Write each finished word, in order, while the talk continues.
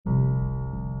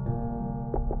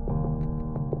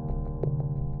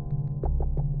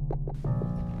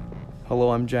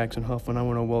Hello, I'm Jaxon Huff, and I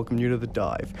want to welcome you to The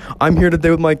Dive. I'm here today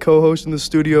with my co-host in the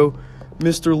studio,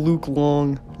 Mr. Luke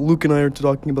Long. Luke and I are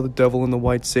talking about the Devil in the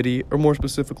White City, or more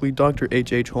specifically, Dr.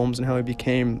 H.H. Holmes and how he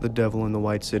became the Devil in the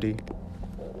White City.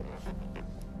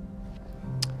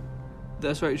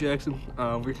 That's right, Jackson.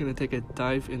 We're going to take a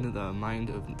dive into the mind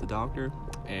of the doctor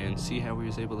and see how he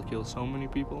was able to kill so many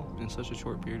people in such a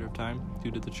short period of time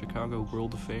due to the Chicago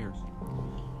World Fair.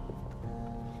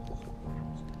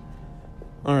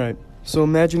 Alright, so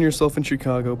imagine yourself in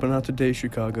Chicago, but not today's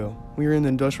Chicago. We are in the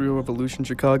Industrial Revolution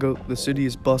Chicago. The city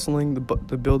is bustling,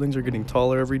 the buildings are getting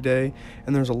taller every day,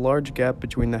 and there's a large gap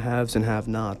between the haves and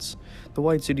have-nots. The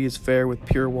White City is fair with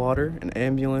pure water, an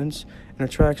ambulance, and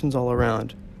attractions all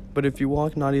around. But if you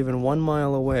walk not even 1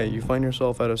 mile away, you find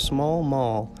yourself at a small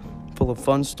mall full of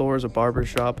fun stores, a barber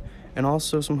shop, and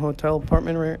also some hotel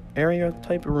apartment area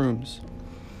type of rooms.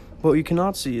 What you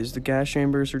cannot see is the gas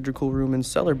chamber, surgical room, and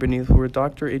cellar beneath where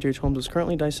Dr. H.H. Holmes is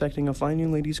currently dissecting a fine new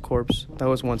lady's corpse that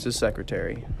was once his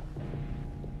secretary.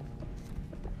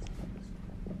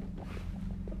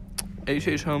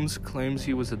 H.H. Holmes claims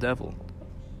he was the devil.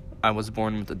 I was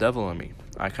born with the devil in me.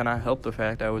 I cannot help the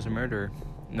fact I was a murderer,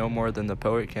 no more than the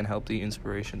poet can help the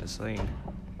inspiration to sing,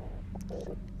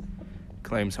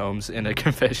 claims Holmes in a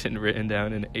confession written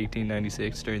down in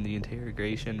 1896 during the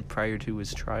interrogation prior to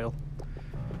his trial.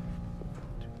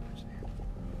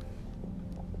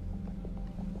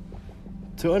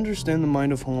 To understand the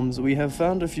mind of Holmes, we have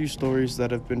found a few stories that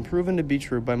have been proven to be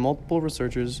true by multiple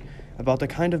researchers about the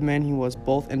kind of man he was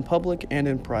both in public and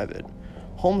in private.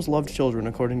 Holmes loved children,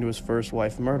 according to his first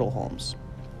wife, Myrtle Holmes.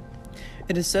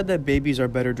 It is said that babies are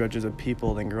better judges of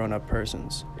people than grown-up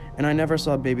persons, and I never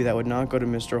saw a baby that would not go to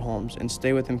Mr. Holmes and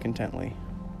stay with him contently.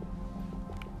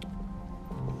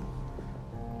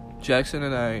 Jackson,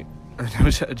 I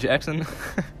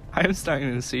am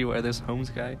starting to see why this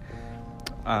Holmes guy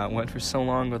went for so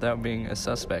long without being a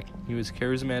suspect. He was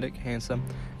charismatic, handsome,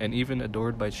 and even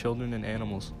adored by children and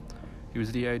animals. He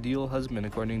was the ideal husband,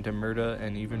 according to Murda,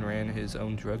 and even ran his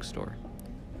own drugstore.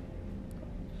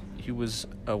 He was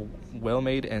a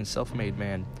well-made and self-made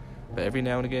man, but every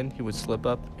now and again he would slip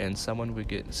up and someone would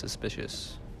get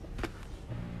suspicious.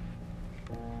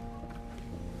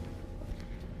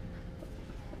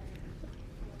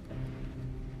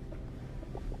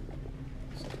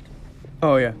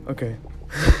 Oh yeah, okay.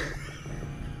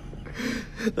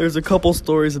 There's a couple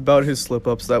stories about his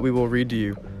slip-ups that we will read to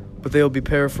you, but they will be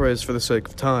paraphrased for the sake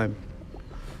of time.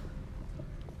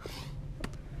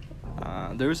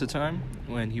 There was a time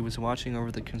when he was watching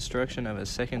over the construction of a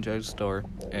second drugstore,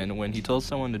 and when he told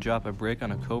someone to drop a brick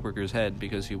on a coworker's head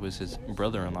because he was his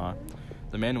brother-in-law,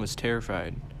 the man was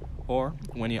terrified. Or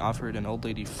when he offered an old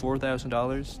lady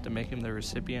 $4,000 to make him the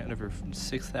recipient of her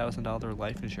 $6,000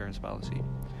 life insurance policy.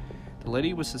 The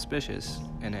lady was suspicious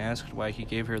and asked why he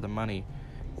gave her the money,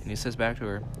 and he says back to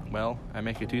her, "Well, I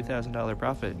make a $2,000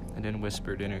 profit," and then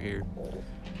whispered in her ear,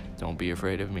 "Don't be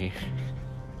afraid of me."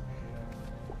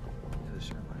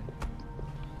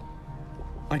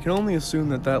 I can only assume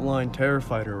that line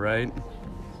terrified her, right?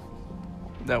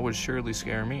 That would surely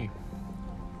scare me.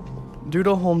 Due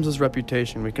to Holmes'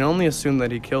 reputation, we can only assume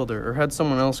that he killed her or had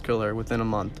someone else kill her within a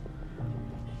month.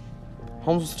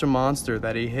 Holmes was such a monster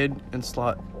that he hid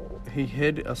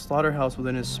a slaughterhouse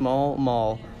within his small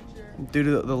mall due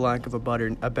to the lack of a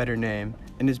better name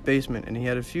in his basement, and he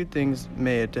had a few things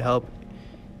made to help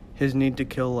his need to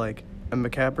kill, like a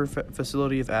macabre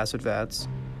facility of acid vats,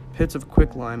 pits of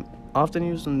quicklime, often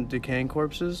used in decaying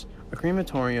corpses, a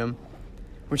crematorium,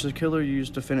 which the killer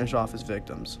used to finish off his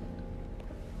victims.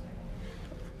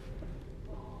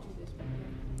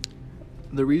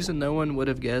 The reason no one would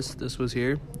have guessed this was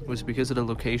here was because of the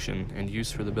location and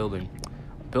use for the building.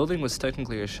 The building was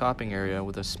technically a shopping area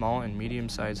with a small and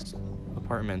medium-sized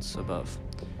apartments above,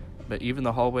 but even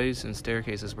the hallways and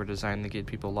staircases were designed to get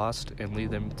people lost and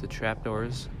lead them to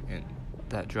trapdoors and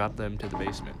that drop them to the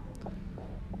basement.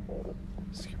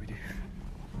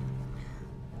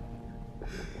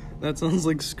 That sounds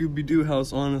like Scooby-Doo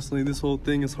house, honestly. This whole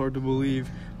thing is hard to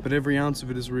believe, but every ounce of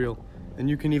it is real. And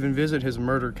you can even visit his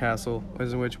murder castle,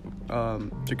 as in which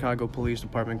Chicago Police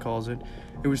Department calls it.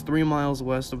 It was 3 miles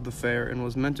west of the fair and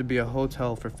was meant to be a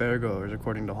hotel for fairgoers,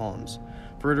 according to Holmes.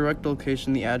 For a direct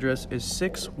location, the address is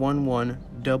 611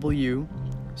 W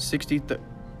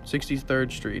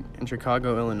 63rd Street in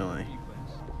Chicago, Illinois.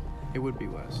 It would be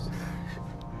west.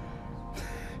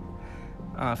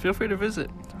 Feel free to visit.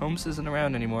 Holmes isn't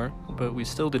around anymore, but we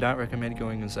still do not recommend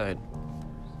going inside.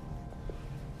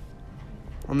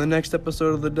 On the next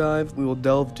episode of The Dive, we will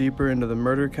delve deeper into the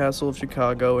murder castle of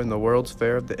Chicago and the World's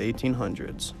Fair of the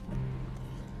 1800s.